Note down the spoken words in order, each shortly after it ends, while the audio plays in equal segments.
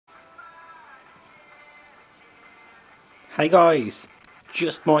Hey guys,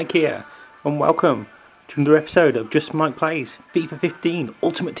 Just Mike here, and welcome to another episode of Just M1ke Plays FIFA 15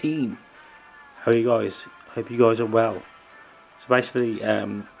 Ultimate Team. How are you guys? Hope you guys are well. So basically,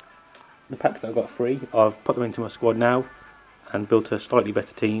 the packs that I got free, I've put them into my squad now and built a slightly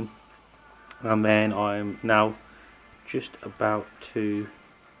better team. And then I'm now just about to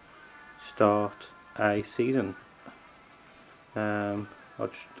start a season. I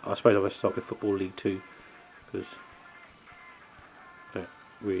suppose I will start with Football League 2 because I don't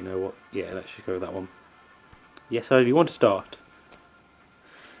really know what. Yeah, let's just go with that one. Yes, so if you want to start,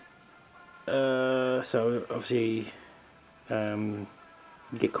 so obviously you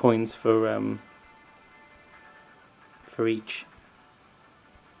get coins for each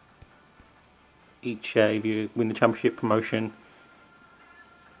if you win the championship, promotion,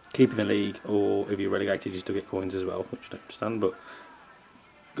 keeping the league, or if you're relegated you still get coins as well, which I don't understand, but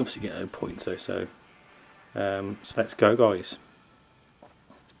obviously get no points though. So let's go, guys.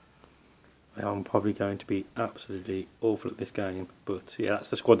 I'm probably going to be absolutely awful at this game, but yeah, that's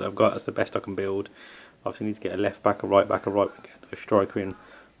the squad that I've got. That's the best I can build. Obviously need to get a left back, a right back, a right back, a striker in.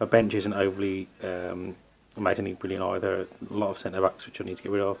 My bench isn't overly amazingly brilliant either. A lot of centre backs which I need to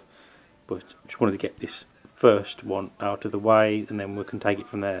get rid of, but just wanted to get this first one out of the way, and then we can take it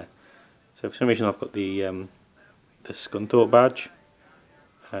from there. So for some reason I've got the Scunthorpe badge.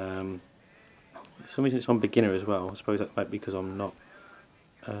 For some reason it's on beginner as well. I suppose that might be because I'm not.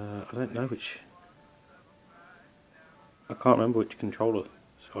 I don't know which. I can't remember which controller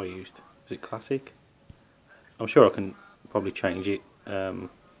I used. Was it classic? I'm sure I can probably change it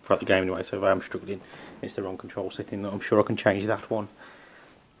throughout the game anyway. So if I am struggling, it's the wrong control setting. I'm sure I can change that one.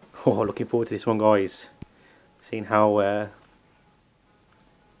 Oh, looking forward to this one, guys. Seeing how I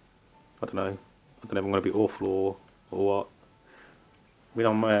don't know. I don't know if I'm going to be awful or what. I mean,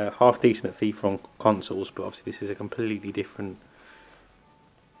 I'm half decent at FIFA on consoles, but obviously this is a completely different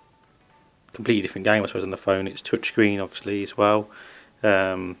game. I suppose on the phone it's touchscreen obviously as well.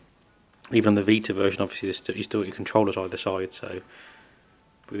 Even on the Vita version, obviously you still got your controllers either side. So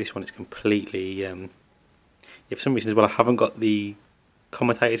with this one, it's completely. For some reason as well, I haven't got the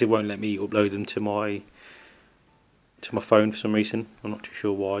commentators. It won't let me upload them to my phone for some reason. I'm not too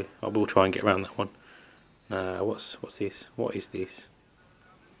sure why. I will try and get around that one. What's this? What is this?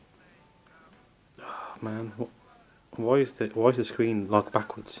 Oh man, why is the screen like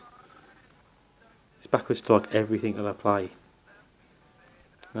backwards? It's backwards to like everything that I play.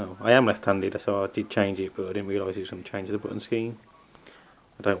 No, I am left-handed, so I did change it, but I didn't realise it was going to change the button scheme.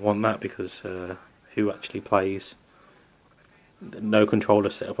 I don't want that because who actually plays no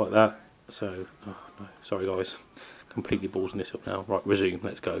controller set up like that? So, oh no, sorry guys, completely ballsing this up now. Right, resume,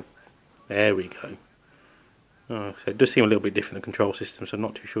 let's go. There we go. Oh, so it does seem a little bit different, the control system, so I'm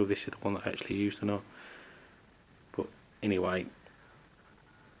not too sure this is the one that I actually used or not. But anyway,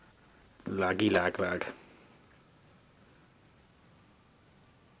 lag.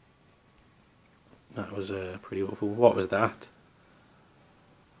 That was pretty awful. What was that?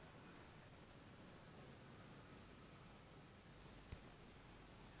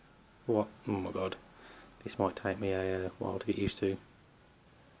 What? Oh my god. This might take me a while to get used to.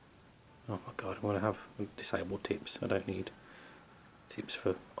 Oh my god, I'm going to have disabled tips. I don't need tips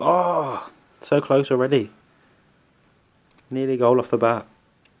for... Oh! So close already. Nearly goal off the bat.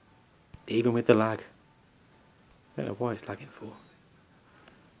 Even with the lag. I don't know why it's lagging for.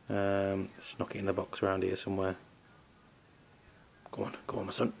 Let's knock it in the box around here somewhere. Go on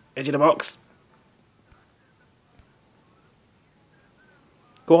my son. Edge of the box.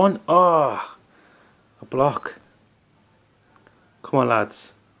 Go on. Ah, a block. Come on,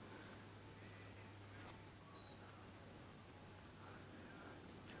 lads.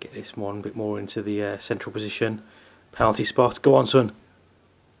 Get this one a bit more into the central position. Penalty spot. Go on, son.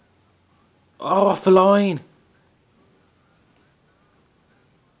 Oh, off the line.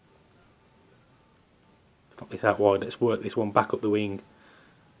 It's not this out wide. Let's work this one back up the wing.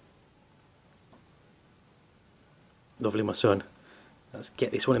 Lovely, my son. Let's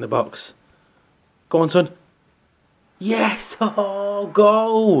get this one in the box. Go on, son. Yes! Oh,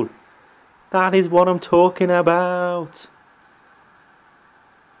 goal! That is what I'm talking about.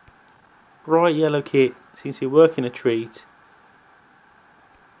 Bright yellow kit. Seems to be working a treat.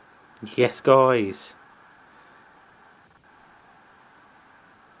 Yes, guys.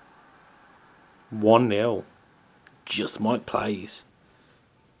 1-0. Just M1ke Plays.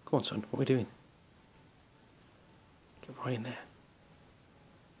 Come on, son. What are we doing? Get right in there.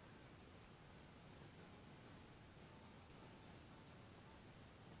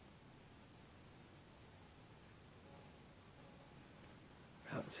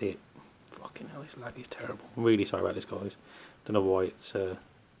 That's it. Fucking hell, this lag is terrible. I'm really sorry about this, guys. Don't know why it's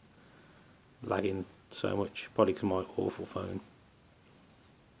lagging so much. Probably because of my awful phone.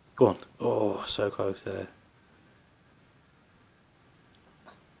 Go on. Oh, so close there.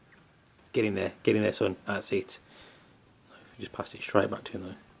 Get in there, son. That's it. Just passed it straight back to him,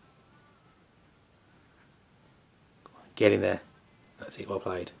 though. Get in there. That's it, well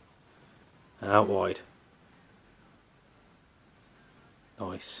played. Out wide.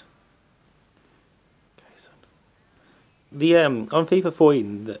 Nice. Okay, son. The on FIFA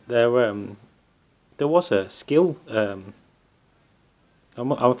 14, there was a skill. I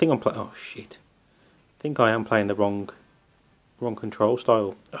think I'm playing. Oh shit! I think I am playing the wrong control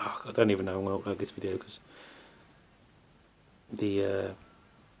style. Oh, I don't even know when I'll upload this video because the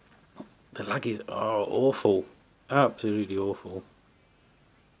lag is awful, absolutely awful.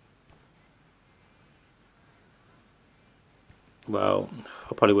 Well,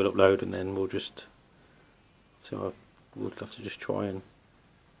 I probably will upload and then we'll just. So I would have to just try and.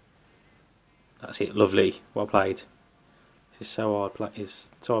 That's it, lovely, well played. This is so hard. It's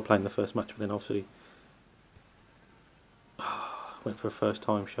so hard playing the first match, but then obviously. Went for a first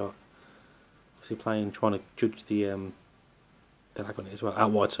time shot. Obviously trying to judge the lag on it as well.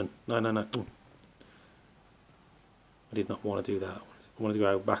 Out wide, son. No. I did not want to do that. I wanted to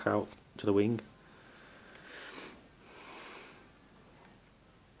go back out to the wing.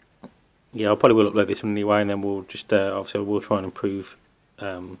 Yeah, I probably will upload this one anyway, and then we'll just obviously we'll try and improve.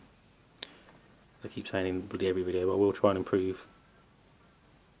 As I keep saying in bloody every video, but we'll try and improve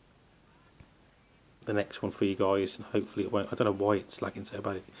the next one for you guys, and hopefully it won't. I don't know why it's lagging so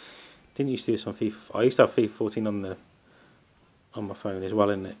bad. Didn't used to do this on FIFA. I used to have FIFA 14 on my phone as well,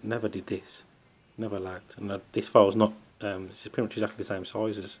 and it never did this. Never lagged. And this file's not. This is pretty much exactly the same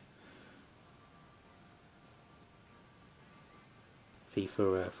size as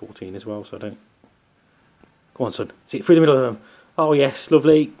FIFA 14 as well. So I don't. Go on, son. See it through the middle of them. Oh yes,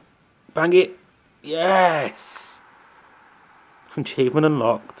 lovely. Bang it. Yes. Achievement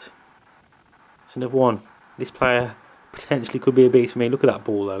unlocked. It's another one. This player potentially could be a beast for me. Look at that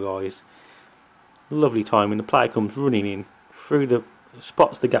ball though, guys. Lovely timing. The player comes running in through the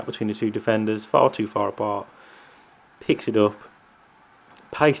spots the gap between the two defenders, far too far apart. Picks it up.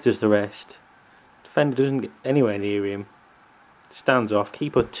 Pace does the rest. Defender doesn't get anywhere near him. Stands off.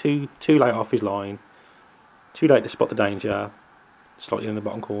 Keeper too late off his line. Too late to spot the danger. Slightly in the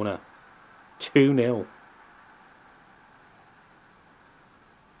bottom corner. 2-0.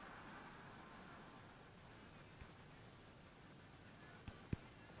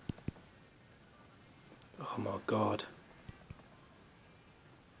 Oh my god.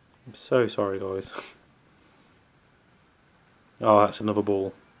 I'm so sorry, guys. Oh, that's another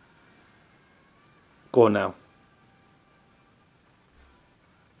ball. Go on now.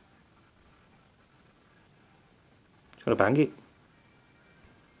 Just gotta bang it.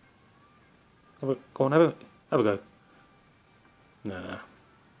 Go on, have a go. Nah.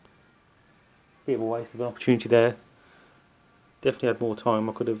 Bit of a waste of an opportunity there. Definitely had more time.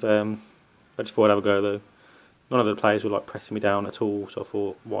 I could have. I just thought I'd have a go though. None of the players were like pressing me down at all, so I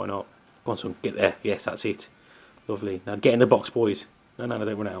thought, why not? Go on, son, get there. Yes, that's it. Lovely. Now get in the box, boys. No,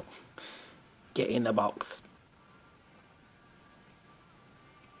 don't run out. Get in the box.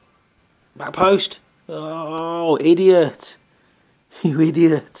 Back post. Oh, idiot. You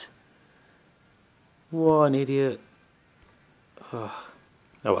idiot. What an idiot. Oh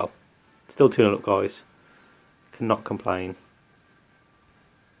well. Still 2-0 up, guys. Cannot complain.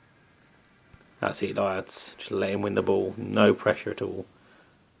 That's it, lads. Just let him win the ball. No pressure at all.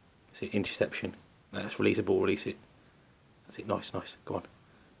 That's it, interception. Let's release the ball, release it. That's it, nice. Go on.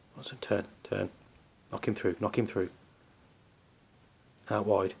 So turn. Knock him through. Out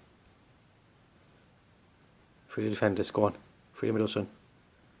wide. Through the defenders, go on. Through the middle, son.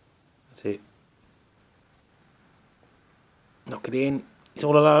 That's it. Knock it in. He's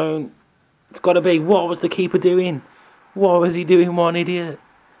all alone. It's got to be. What was the keeper doing? What was he doing? What an idiot.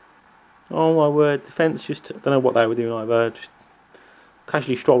 Oh my word. Defence just, I don't know what they were doing either. Just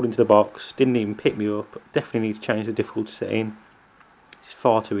casually strolled into the box. Didn't even pick me up. Definitely need to change the difficulty setting. It's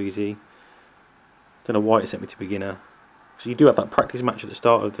far too easy. Don't know why it set me to beginner. So you do have that practice match at the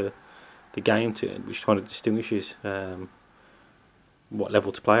start of the game which kind of distinguishes what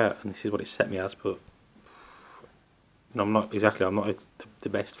level to play at, and this is what it set me as. But I'm not the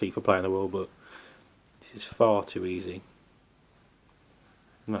best FIFA player in the world, but this is far too easy.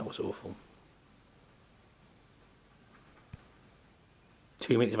 And that was awful.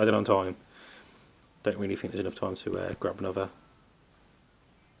 2 minutes if I did on time. Don't really think there's enough time to grab another.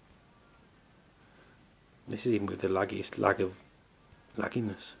 This is even with the lagginess.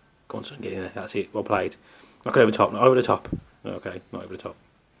 Go on, son, get in there. That's it. Well played. Knock it over the top. Not over the top. Okay, not over the top.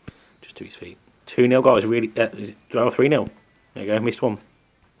 Just to his feet. 2-0, guys. Really? Is it 3-0? There you go. Missed one.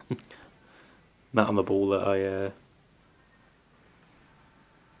 That on the ball that I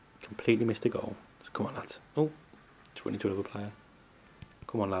completely missed a goal. So come on, lads. Oh, it's running to another player.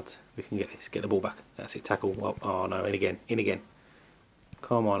 Come on, lads. We can get this. Get the ball back. That's it. Tackle. Well, oh no, in again. In again.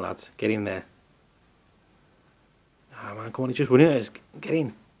 Come on, lads. Get in there. Ah, man, come on. He's just running at us. Get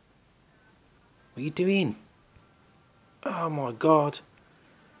in. What are you doing? Oh my god.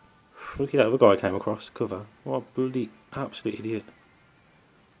 Look at that other guy came across the cover. What a bloody absolute idiot.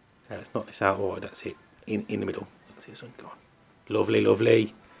 Yeah, let's knock this out wide. That's it. In the middle. That's it, son. Go on. Lovely,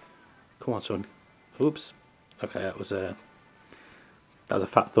 lovely. Come on, son. Oops. Okay, that was a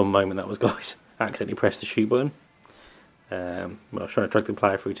fat thumb moment, that was, guys. I accidentally pressed the shoot button. I was trying to drag the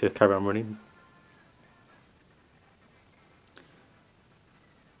player through to carry on running.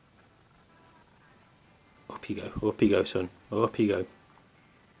 Up you go, son. Up you go.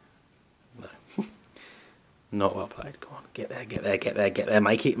 No. Not well played. Come on, get there, get there, get there, get there.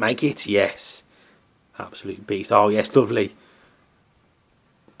 Make it, yes. Absolute beast. Oh, yes, lovely.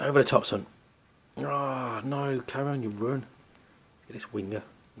 Over the top, son. Oh, no, carry on, you run. Get this winger.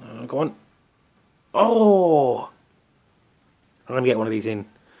 No, go on. Oh! I'm going to get one of these in.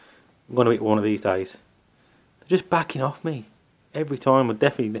 I'm going to get one of these days. They're just backing off me. Every time. Well,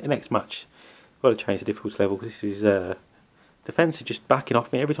 definitely, the next match, I've got to change the difficulty level, because this is, defence is just backing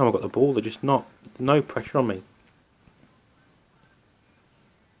off me. Every time I've got the ball, they're just not, no pressure on me.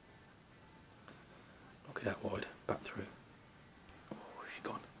 Look at that wide. Back through. Oh, she's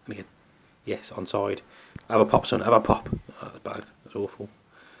gone. And again. Yes, onside. Have a pop, son. Have a pop. Oh, that's bad. That's awful.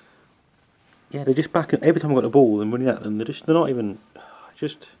 Yeah, they're just backing. Every time I've got the ball and running at them, they're not even.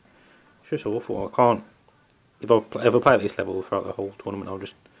 It's just awful. I can't. If I ever play at this level throughout the whole tournament, I'll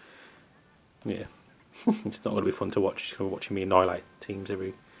just. Yeah. It's not going to be fun to watch. Just watching me annihilate teams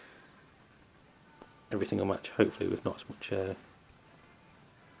every single match. Hopefully, with not as much.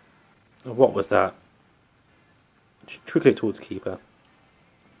 What was that? Just trickle it towards the keeper.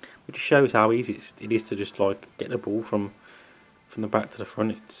 It just shows how easy it is to just like get the ball from the back to the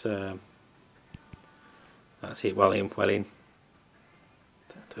front. It's that's it. Well in, well in.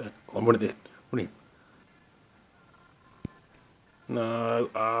 I'm running. No,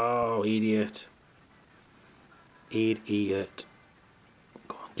 oh idiot. Idiot.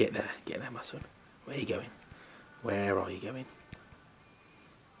 Go on, get there, my son. Where are you going? Where are you going?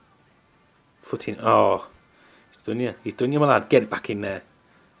 Foot in. Oh, he's done you. He's done you, my lad. Get it back in there.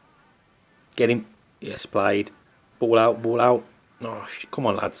 Get him. Yes, played. Ball out, ball out. Oh, shit. Come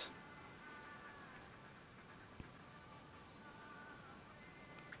on, lads.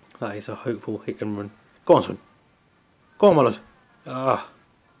 That is a hopeful hit and run. Go on, son. Go on, my lad. Ah.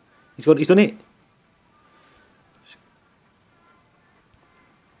 He's done it.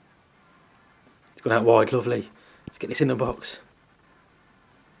 It's gone out wide, lovely. Let's get this in the box.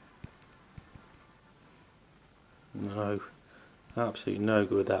 No. Absolutely no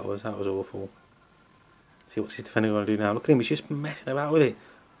good that was awful. See what's his defender going to do now. Look at him, he's just messing about with it.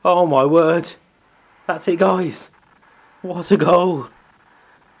 Oh my word. That's it, guys. What a goal.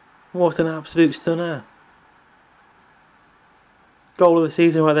 What an absolute stunner. Goal of the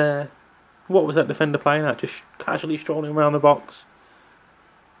season right there. What was that defender playing at? Just casually strolling around the box.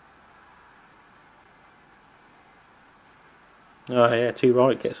 Oh yeah, too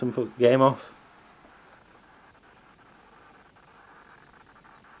right. Get him off.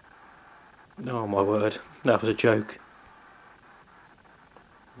 Oh my word, that was a joke.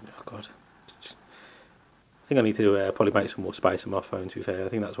 Oh god. I think I need to probably make some more space on my phone, to be fair. I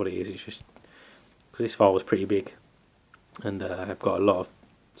think that's what it is. It's just because this file was pretty big, and I've got a lot of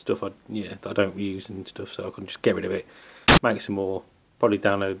stuff that I don't use and stuff, so I can just get rid of it, make some more. Probably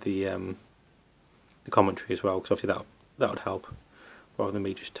download the commentary as well, because obviously that would help, rather than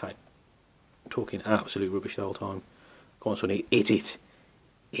me just talking absolute rubbish the whole time. Go on, Sonny, hit it.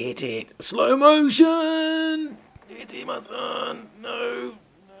 Hit it. Slow motion! Hit it, my son. No.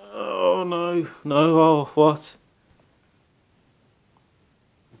 Oh, no. No. Oh, what?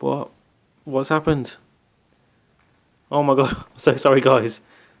 What? What's happened? Oh, my God. I'm so sorry, guys.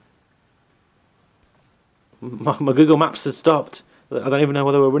 My Google Maps has stopped. I don't even know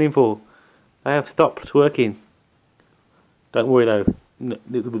what they were running for. They have stopped working. Don't worry, though.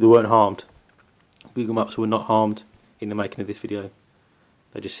 They weren't harmed. Google Maps were not harmed in the making of this video.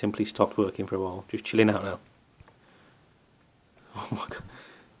 They just simply stopped working for a while. Just chilling out now. Oh my god.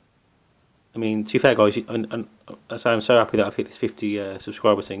 I mean, to be fair, guys, and I'm so happy that I've hit this 50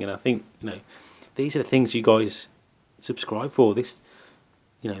 subscriber thing, and I think, these are the things you guys subscribe for. This,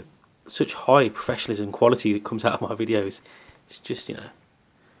 such high professionalism quality that comes out of my videos. It's just, you know,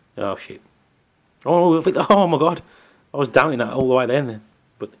 oh shit. Oh my god, I was doubting that all the way then.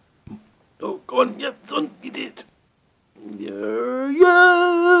 But oh, go on, yep, son, you did. Yes.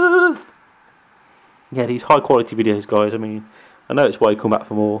 Yeah, these high quality videos, guys. I mean, I know it's why you come back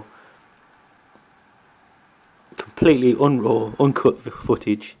for more. Completely unraw, uncut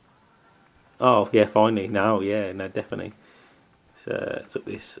footage. Oh yeah, finally now, yeah, no, definitely. Let's up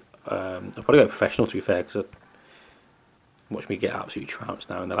this. I'll probably go professional, to be fair, because watch me get absolutely trounced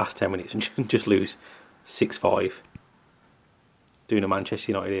now in the last 10 minutes and just lose 6-5. Doing a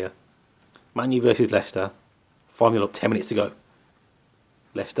Manchester United here. Man U versus Leicester. 5-0 up, 10 minutes to go.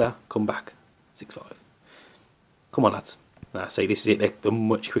 Leicester, come back. 6-5. Come on, lads. Nah, see, this is it. They're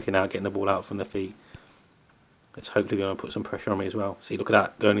much quicker now getting the ball out from their feet. It's hopefully going to put some pressure on me as well. See, look at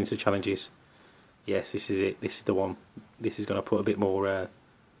that, going into challenges. Yes, this is it. This is the one. This is going to put a bit more...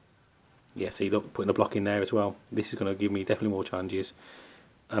 yeah, see, look, putting a block in there as well. This is going to give me definitely more challenges.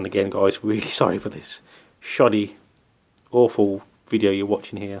 And again, guys, really sorry for this shoddy, awful video you're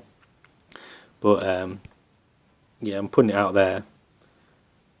watching here. But, yeah, I'm putting it out there.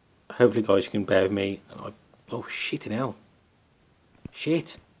 Hopefully, guys, you can bear with me. Oh, shit in hell.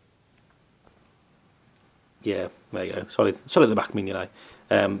 Shit. Yeah, there you go. Solid at the back, you know.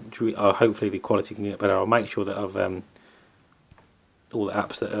 Hopefully the quality can get better. I'll make sure that I've all the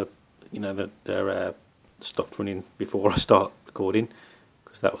apps that are, you know, that they're stopped running before I start recording,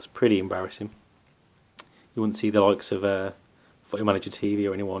 because that was pretty embarrassing. You wouldn't see the likes of Footy Manager TV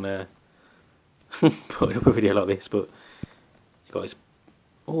or anyone putting up a video like this, but guys,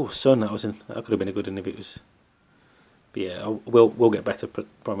 oh son, that could have been a good one if it was. But yeah, we'll get better,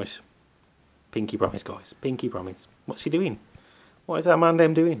 promise. Pinky promise, guys. Pinky promise. What's he doing? What is that man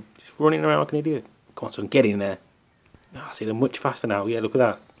them doing? Just running around like an idiot. Come on, son, get in there. Ah, see, they're much faster now. Yeah, look at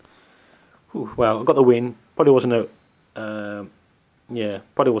that. Whew, well, I got the win. Probably wasn't a, yeah,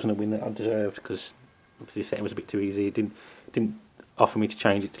 probably wasn't a win that I deserved, because obviously the setting was a bit too easy. It didn't offer me to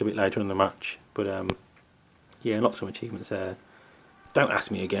change it till a bit later in the match. But yeah, lots of achievements there. Don't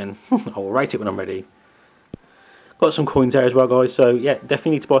ask me again. I'll write it when I'm ready. Got some coins there as well, guys. So yeah,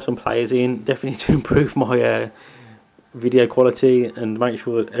 definitely need to buy some players in. Definitely need to improve my video quality and make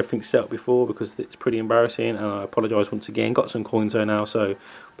sure that everything's set up before, because it's pretty embarrassing. And I apologise once again. Got some coins there now, so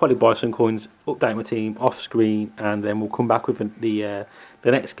probably buy some coins, update my team off screen, and then we'll come back with the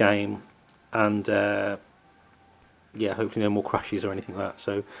next game. And yeah, hopefully no more crashes or anything like that.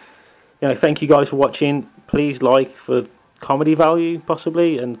 So, you know, thank you guys for watching. Please like for comedy value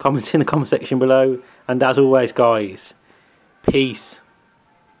possibly, and comment in the comment section below. And as always, guys, peace.